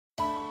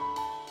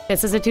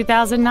This is a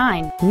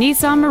 2009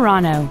 Nissan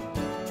Murano.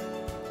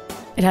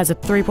 It has a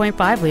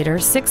 3.5-liter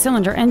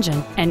six-cylinder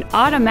engine, an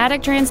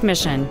automatic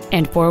transmission,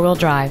 and four-wheel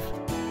drive.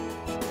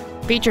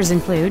 Features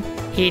include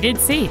heated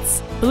seats,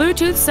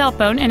 Bluetooth cell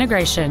phone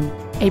integration,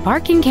 a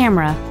parking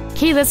camera,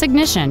 keyless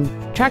ignition,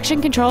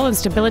 traction control and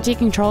stability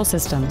control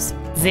systems,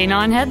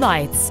 xenon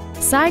headlights,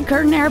 side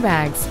curtain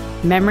airbags,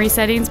 memory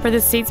settings for the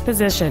seat's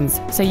positions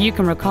so you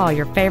can recall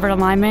your favorite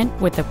alignment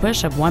with the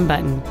push of one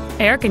button,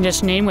 air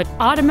conditioning with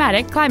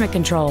automatic climate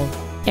control,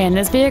 and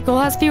this vehicle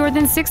has fewer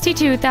than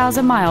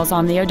 62,000 miles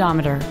on the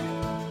odometer.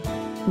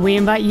 We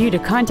invite you to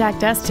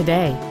contact us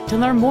today to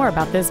learn more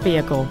about this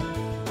vehicle.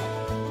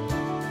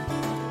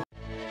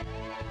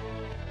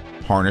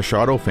 Harnish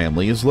Auto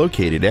Family is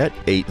located at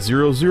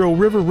 800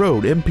 River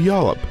Road in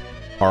Puyallup.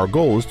 Our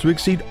goal is to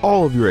exceed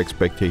all of your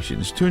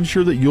expectations to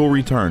ensure that you'll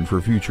return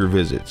for future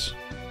visits.